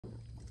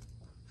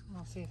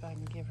I'll see if I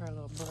can give her a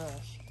little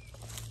brush.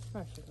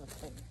 Brush it up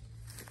there.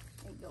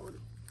 Hey, Goldie,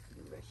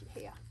 you brush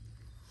your hair.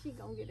 She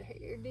gonna get her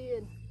hair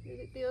did.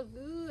 It feels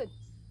good.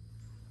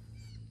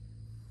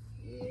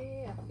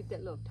 Yeah, get that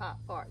little top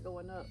part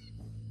going up.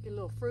 Get a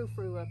little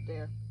frou-frou up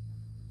there.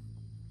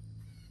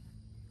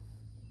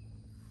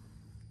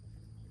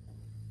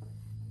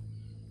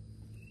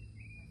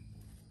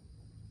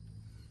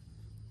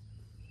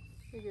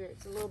 Figure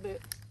it's a little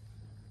bit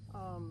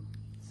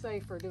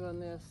safer doing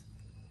this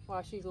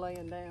while she's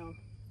laying down.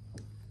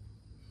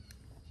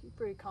 She's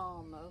pretty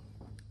calm though.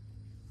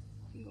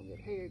 She's gonna get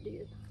her hair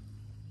did.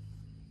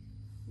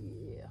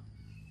 Yeah.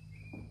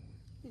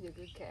 She's a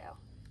good cow.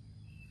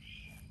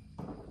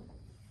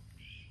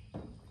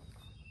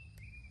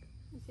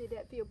 You see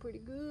that feel pretty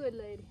good,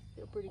 lady?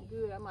 Feel pretty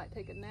good. I might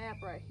take a nap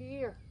right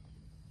here.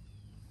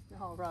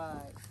 All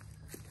right.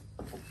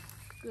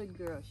 Good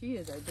girl. She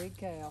is a big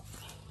cow.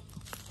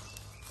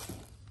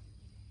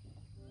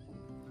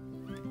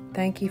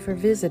 Thank you for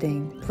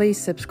visiting.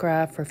 Please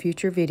subscribe for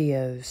future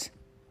videos.